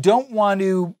 you don't want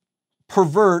to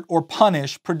pervert or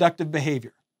punish productive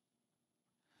behavior.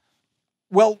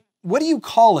 Well, what do you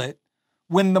call it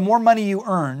when the more money you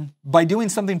earn by doing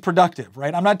something productive,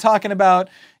 right? I'm not talking about,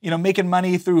 making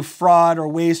money through fraud or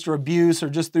waste or abuse or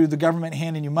just through the government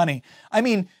handing you money. I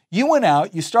mean, you went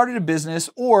out, you started a business,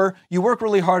 or you work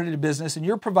really hard at a business and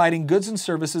you're providing goods and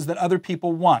services that other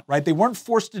people want, right? They weren't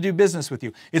forced to do business with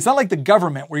you. It's not like the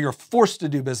government where you're forced to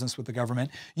do business with the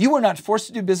government. You were not forced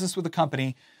to do business with a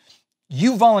company.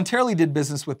 You voluntarily did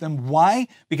business with them. Why?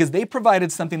 Because they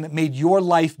provided something that made your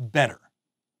life better.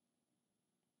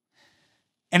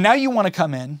 And now you want to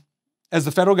come in as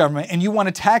the federal government and you want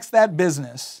to tax that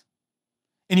business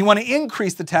and you want to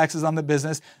increase the taxes on the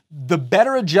business, the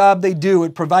better a job they do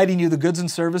at providing you the goods and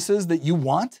services that you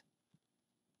want.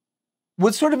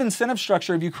 What sort of incentive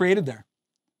structure have you created there?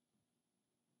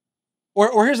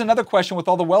 Or here's another question with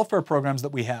all the welfare programs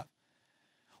that we have.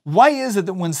 Why is it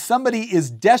that when somebody is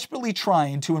desperately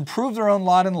trying to improve their own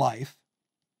lot in life,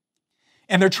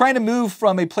 and they're trying to move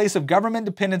from a place of government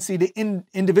dependency to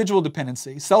individual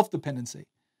dependency, self-dependency,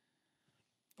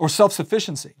 or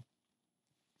self-sufficiency,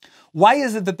 why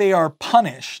is it that they are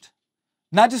punished,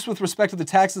 not just with respect to the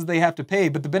taxes they have to pay,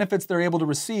 but the benefits they're able to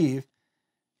receive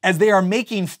as they are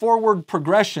making forward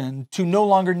progression to no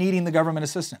longer needing the government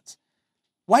assistance?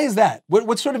 Why is that?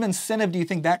 What sort of incentive do you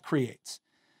think that creates?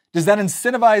 Does that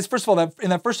incentivize, first of all, in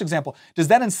that first example, does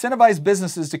that incentivize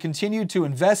businesses to continue to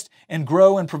invest and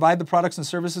grow and provide the products and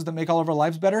services that make all of our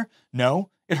lives better? No,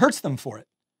 it hurts them for it.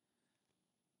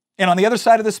 And on the other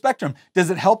side of the spectrum, does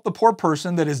it help the poor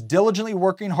person that is diligently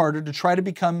working harder to try to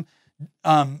become,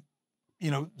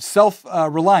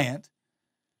 self-reliant?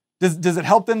 Does it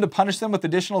help them to punish them with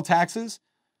additional taxes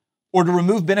or to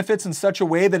remove benefits in such a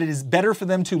way that it is better for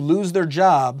them to lose their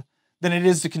job than it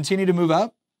is to continue to move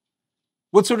up?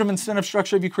 What sort of incentive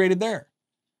structure have you created there?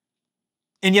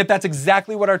 And yet that's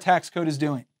exactly what our tax code is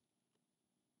doing.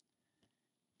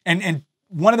 And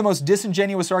one of the most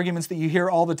disingenuous arguments that you hear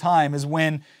all the time is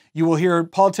when you will hear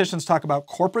politicians talk about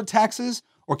corporate taxes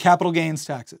or capital gains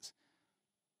taxes.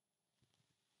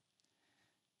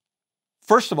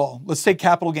 First of all, let's take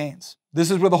capital gains. This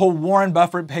is where the whole Warren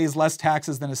Buffett pays less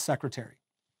taxes than his secretary.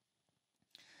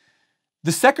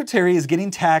 The secretary is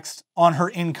getting taxed on her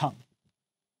income.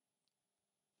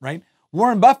 Right?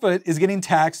 Warren Buffett is getting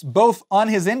taxed both on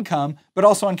his income, but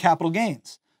also on capital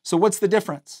gains. So what's the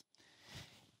difference?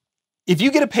 If you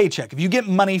get a paycheck, if you get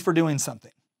money for doing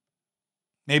something,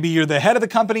 maybe you're the head of the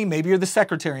company, maybe you're the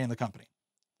secretary in the company,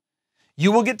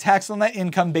 you will get taxed on that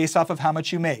income based off of how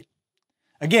much you made.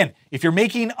 Again, if you're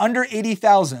making under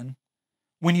 $80,000,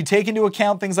 when you take into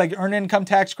account things like earned income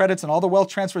tax credits and all the wealth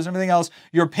transfers and everything else,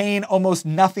 you're paying almost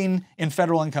nothing in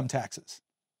federal income taxes.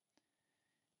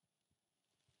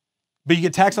 But you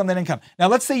get taxed on that income. Now,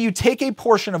 let's say you take a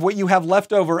portion of what you have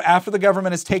left over after the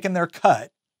government has taken their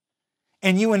cut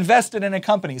and you invest it in a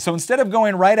company. So instead of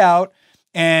going right out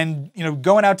and,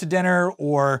 going out to dinner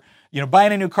or,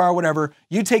 buying a new car or whatever,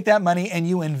 you take that money and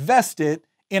you invest it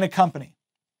in a company.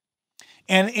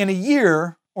 And in a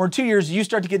year or 2 years, you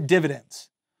start to get dividends.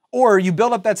 Or you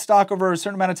build up that stock over a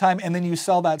certain amount of time and then you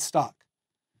sell that stock.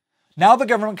 Now the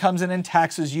government comes in and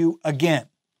taxes you again.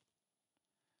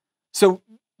 So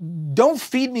don't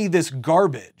feed me this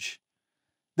garbage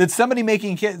that somebody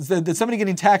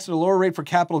getting taxed at a lower rate for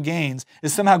capital gains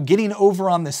is somehow getting over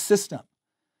on the system.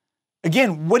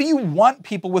 Again, what do you want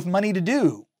people with money to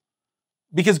do?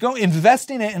 Because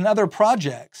investing it in other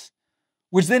projects,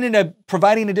 which then end up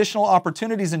providing additional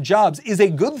opportunities and jobs, is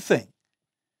a good thing.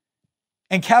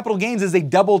 And capital gains is a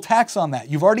double tax on that.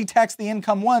 You've already taxed the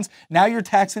income once, now you're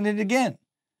taxing it again.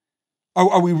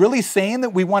 Are we really saying that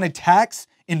we want to tax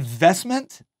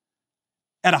investment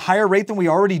at a higher rate than we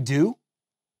already do?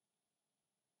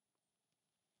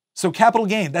 So capital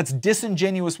gain, that's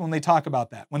disingenuous when they talk about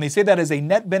that. When they say that as a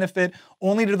net benefit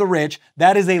only to the rich,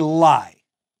 that is a lie.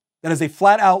 That is a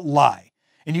flat out lie.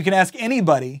 And you can ask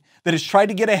anybody that has tried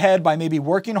to get ahead by maybe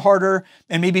working harder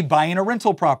and maybe buying a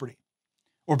rental property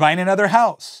or buying another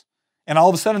house. And all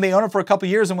of a sudden they own it for a couple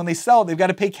of years, and when they sell it, they've got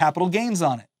to pay capital gains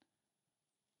on it.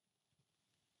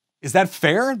 Is that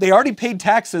fair? They already paid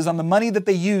taxes on the money that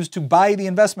they used to buy the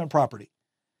investment property.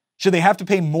 Should they have to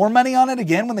pay more money on it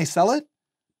again when they sell it?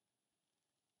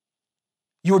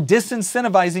 You're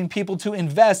disincentivizing people to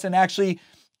invest and actually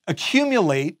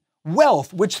accumulate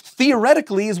wealth, which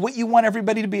theoretically is what you want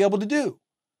everybody to be able to do.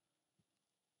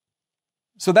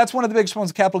 So that's one of the biggest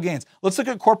ones, capital gains. Let's look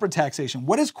at corporate taxation.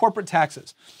 What is corporate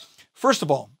taxes? First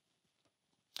of all,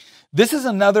 this is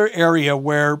another area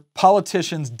where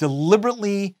politicians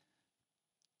deliberately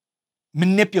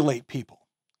manipulate people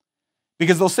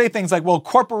because they'll say things like, well,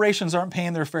 corporations aren't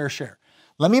paying their fair share.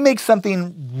 Let me make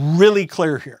something really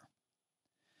clear here.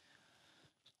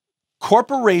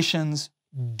 Corporations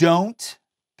don't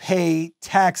pay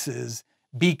taxes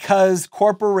because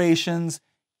corporations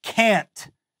can't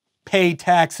pay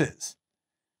taxes.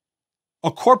 A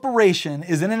corporation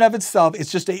is in and of itself,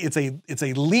 it's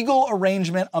a legal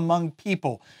arrangement among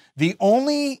people. The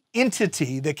only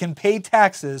entity that can pay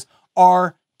taxes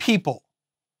are people.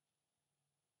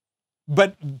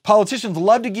 But politicians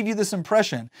love to give you this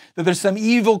impression that there's some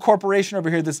evil corporation over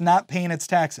here that's not paying its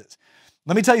taxes.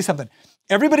 Let me tell you something.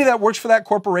 Everybody that works for that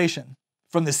corporation,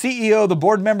 from the CEO, the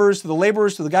board members, to the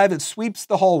laborers, to the guy that sweeps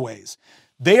the hallways,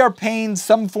 they are paying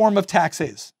some form of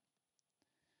taxes.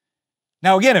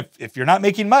 Now, again, if you're not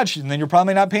making much, then you're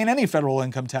probably not paying any federal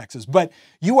income taxes, but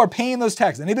you are paying those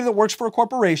taxes. Anybody that works for a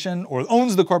corporation or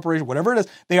owns the corporation, whatever it is,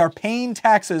 they are paying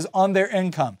taxes on their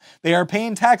income. They are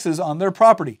paying taxes on their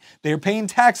property. They are paying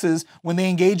taxes when they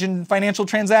engage in financial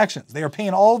transactions. They are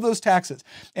paying all of those taxes.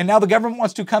 And now the government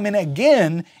wants to come in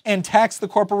again and tax the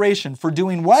corporation for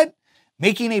doing what?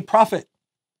 Making a profit.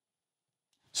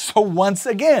 So once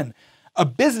again, a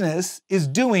business is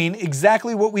doing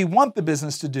exactly what we want the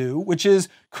business to do, which is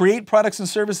create products and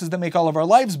services that make all of our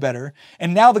lives better.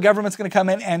 And now the government's going to come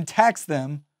in and tax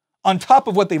them on top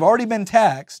of what they've already been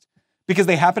taxed because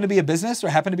they happen to be a business or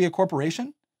happen to be a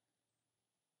corporation.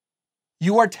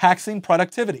 You are taxing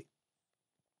productivity.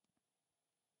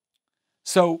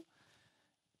 So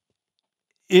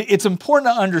it's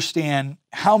important to understand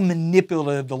how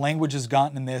manipulative the language has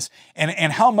gotten in this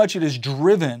and how much it is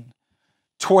driven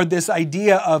toward this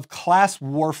idea of class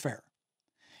warfare.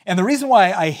 And the reason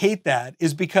why I hate that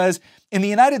is because in the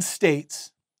United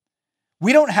States,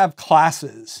 we don't have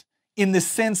classes in the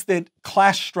sense that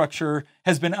class structure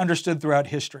has been understood throughout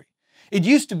history. It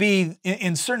used to be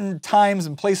in certain times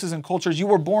and places and cultures, you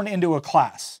were born into a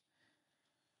class,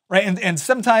 right? And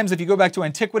sometimes if you go back to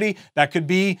antiquity, that could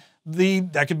be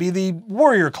the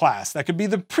warrior class, that could be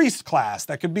the priest class,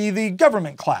 that could be the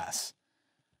government class.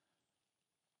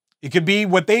 It could be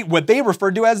what they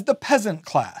referred to as the peasant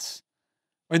class.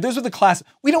 Right? Those are the classes.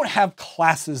 We don't have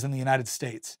classes in the United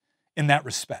States in that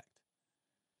respect.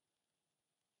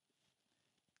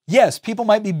 Yes, people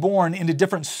might be born into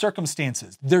different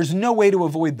circumstances. There's no way to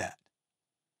avoid that.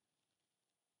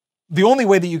 The only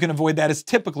way that you can avoid that is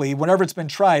typically, whenever it's been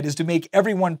tried, is to make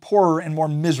everyone poorer and more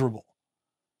miserable.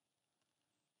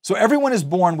 So everyone is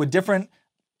born with different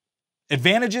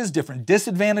advantages, different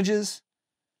disadvantages.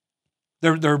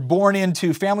 They're born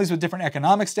into families with different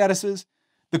economic statuses.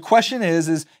 The question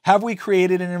is have we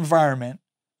created an environment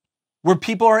where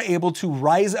people are able to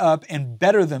rise up and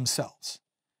better themselves?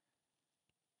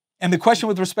 And the question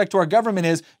with respect to our government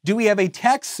is, do we have a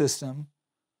tax system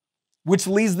which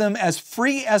leaves them as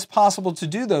free as possible to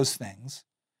do those things?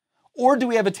 Or do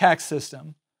we have a tax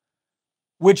system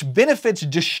which benefits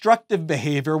destructive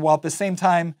behavior while at the same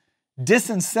time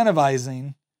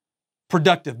disincentivizing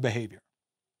productive behavior?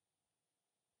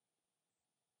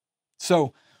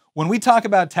 So when we talk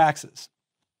about taxes,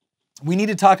 we need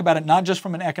to talk about it not just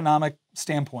from an economic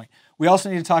standpoint. We also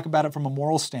need to talk about it from a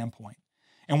moral standpoint.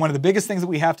 And one of the biggest things that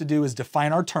we have to do is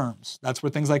define our terms. That's where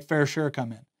things like fair share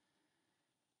come in,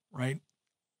 right?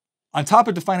 On top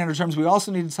of defining our terms, we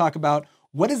also need to talk about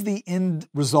what is the end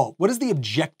result? What is the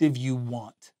objective you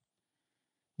want?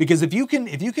 Because if you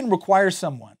can require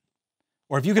someone,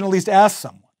 or if you can at least ask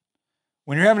someone,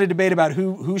 when you're having a debate about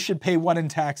who should pay what in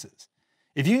taxes,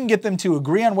 if you can get them to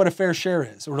agree on what a fair share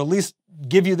is, or at least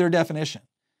give you their definition,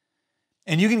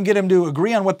 and you can get them to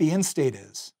agree on what the end state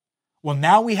is, well,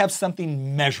 now we have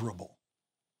something measurable.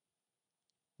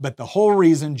 But the whole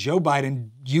reason Joe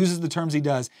Biden uses the terms he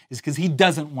does is because he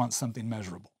doesn't want something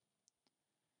measurable.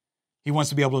 He wants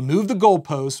to be able to move the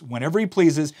goalposts whenever he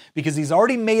pleases because he's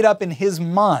already made up in his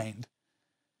mind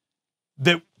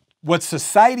that what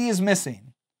society is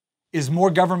missing is more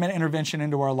government intervention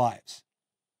into our lives.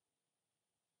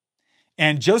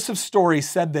 And Joseph Story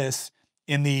said this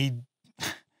in I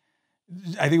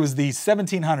think it was the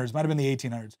 1700s, might have been the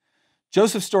 1800s.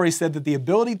 Joseph Story said that the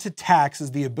ability to tax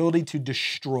is the ability to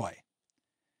destroy,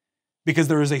 because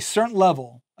there is a certain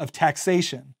level of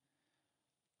taxation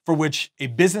for which a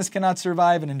business cannot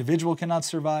survive, an individual cannot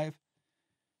survive.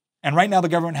 And right now the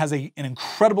government has an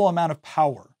incredible amount of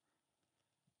power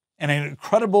and an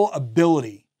incredible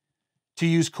ability to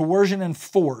use coercion and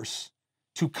force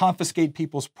to confiscate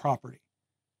people's property.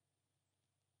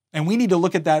 And we need to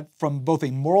look at that from both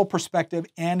a moral perspective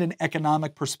and an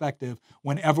economic perspective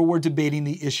whenever we're debating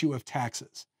the issue of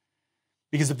taxes.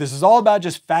 Because if this is all about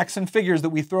just facts and figures that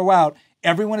we throw out,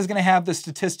 everyone is going to have the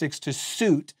statistics to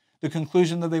suit the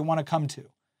conclusion that they want to come to.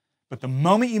 But the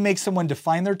moment you make someone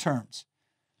define their terms,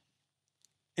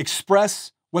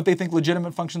 express what they think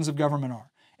legitimate functions of government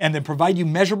are, and then provide you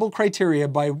measurable criteria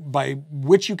by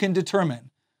which you can determine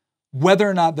whether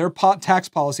or not their tax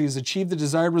policy has achieved the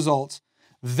desired results,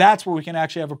 that's where we can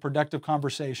actually have a productive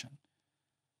conversation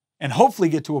and hopefully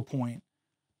get to a point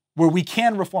where we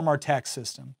can reform our tax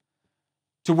system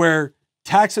to where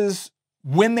taxes,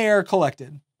 when they are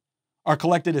collected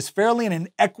as fairly and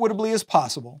equitably as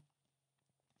possible,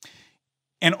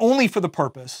 and only for the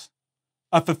purpose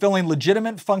of fulfilling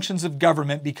legitimate functions of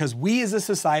government, because we as a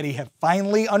society have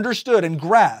finally understood and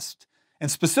grasped,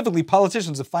 and specifically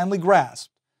politicians have finally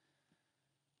grasped,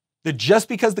 that just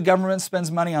because the government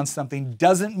spends money on something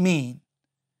doesn't mean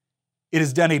it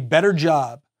has done a better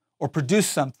job or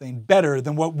produced something better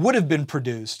than what would have been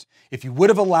produced if you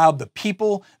would have allowed the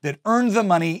people that earned the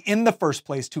money in the first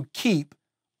place to keep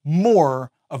more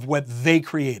of what they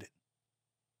created.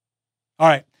 All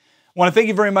right. I want to thank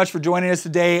you very much for joining us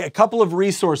today. A couple of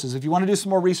resources if you want to do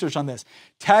some more research on this.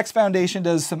 Tax Foundation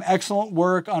does some excellent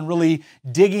work on really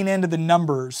digging into the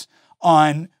numbers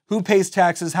on who pays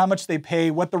taxes, how much they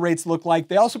pay, what the rates look like.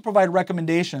 They also provide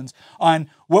recommendations on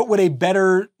what would a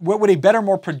better,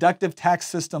 more productive tax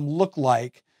system look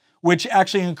like, which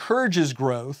actually encourages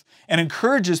growth and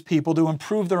encourages people to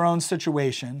improve their own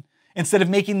situation instead of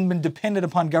making them dependent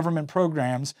upon government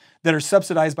programs that are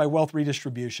subsidized by wealth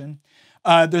redistribution.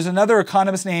 There's another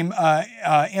economist named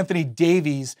Anthony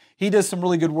Davies. He does some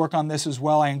really good work on this as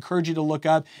well. I encourage you to look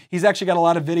up. He's actually got a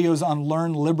lot of videos on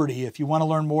Learn Liberty. If you want to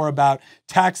learn more about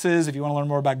taxes, if you want to learn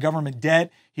more about government debt,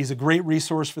 he's a great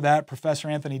resource for that, Professor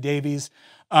Anthony Davies.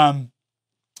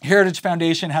 Heritage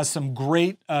Foundation has some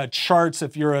great charts.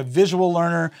 If you're a visual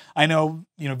learner, I know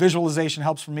visualization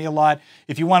helps for me a lot.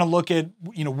 If you want to look at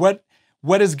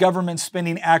what is government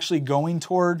spending actually going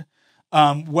toward,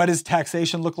 what does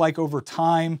taxation look like over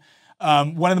time?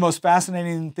 One of the most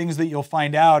fascinating things that you'll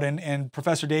find out, and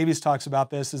Professor Davies talks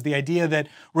about this, is the idea that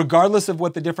regardless of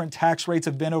what the different tax rates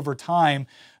have been over time,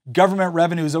 government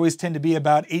revenues always tend to be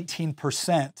about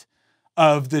 18%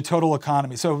 of the total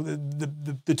economy. So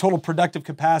the total productive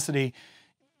capacity,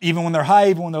 even when they're high,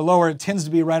 even when they're lower, it tends to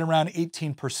be right around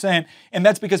 18%. And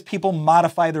that's because people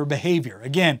modify their behavior.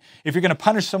 Again, if you're going to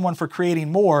punish someone for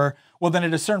creating more, well, then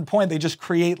at a certain point, they just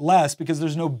create less because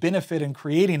there's no benefit in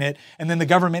creating it. And then the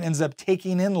government ends up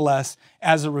taking in less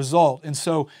as a result. And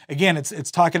so, again,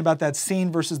 it's talking about that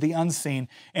seen versus the unseen.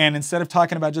 And instead of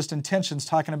talking about just intentions,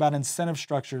 talking about incentive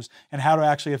structures and how it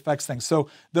actually affects things. So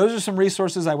those are some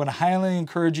resources I would highly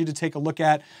encourage you to take a look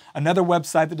at. Another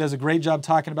website that does a great job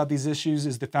talking about these issues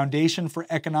is the Foundation for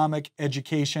Economic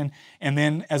Education. And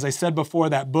then, as I said before,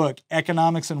 that book,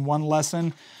 Economics in One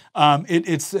Lesson.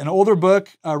 It's an older book,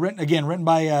 written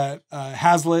by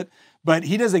Hazlitt, but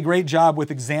he does a great job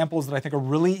with examples that I think are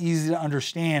really easy to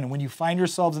understand. And when you find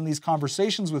yourselves in these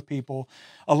conversations with people,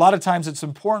 a lot of times it's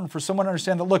important for someone to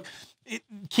understand that, look,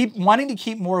 wanting to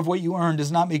keep more of what you earn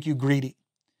does not make you greedy.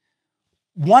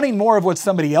 Wanting more of what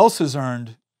somebody else has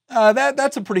earned,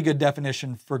 that's a pretty good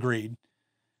definition for greed.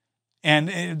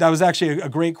 And that was actually a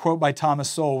great quote by Thomas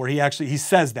Sowell, where he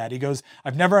says that. He goes,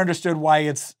 I've never understood why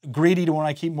it's greedy to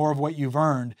want to keep more of what you've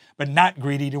earned, but not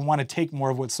greedy to want to take more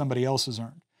of what somebody else has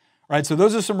earned. Right? So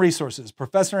those are some resources.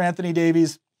 Professor Anthony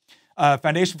Davies,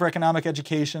 Foundation for Economic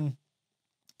Education,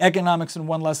 Economics in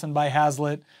One Lesson by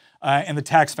Hazlitt, and the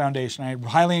Tax Foundation. I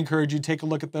highly encourage you to take a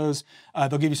look at those.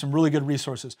 They'll give you some really good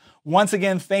resources. Once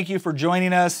again, thank you for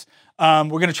joining us. We're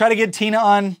going to try to get Tina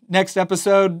on next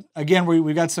episode. Again,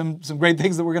 we've got some great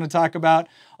things that we're going to talk about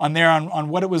on there on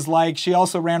what it was like. She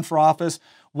also ran for office,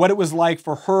 what it was like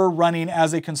for her running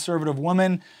as a conservative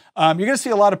woman. You're going to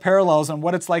see a lot of parallels on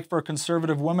what it's like for a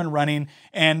conservative woman running,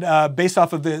 and based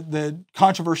off of the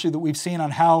controversy that we've seen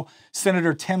on how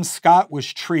Senator Tim Scott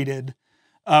was treated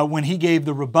when he gave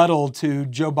the rebuttal to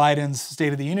Joe Biden's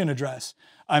State of the Union address.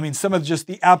 I mean, some of just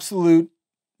the absolute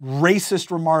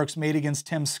racist remarks made against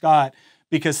Tim Scott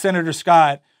because Senator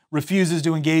Scott refuses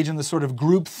to engage in the sort of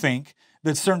groupthink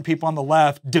that certain people on the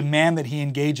left demand that he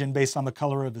engage in based on the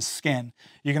color of his skin.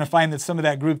 You're going to find that some of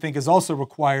that groupthink is also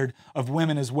required of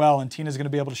women as well, and Tina's going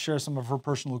to be able to share some of her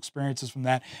personal experiences from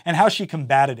that and how she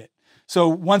combated it. So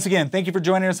once again, thank you for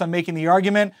joining us on Making the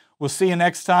Argument. We'll see you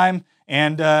next time,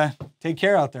 and take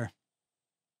care out there.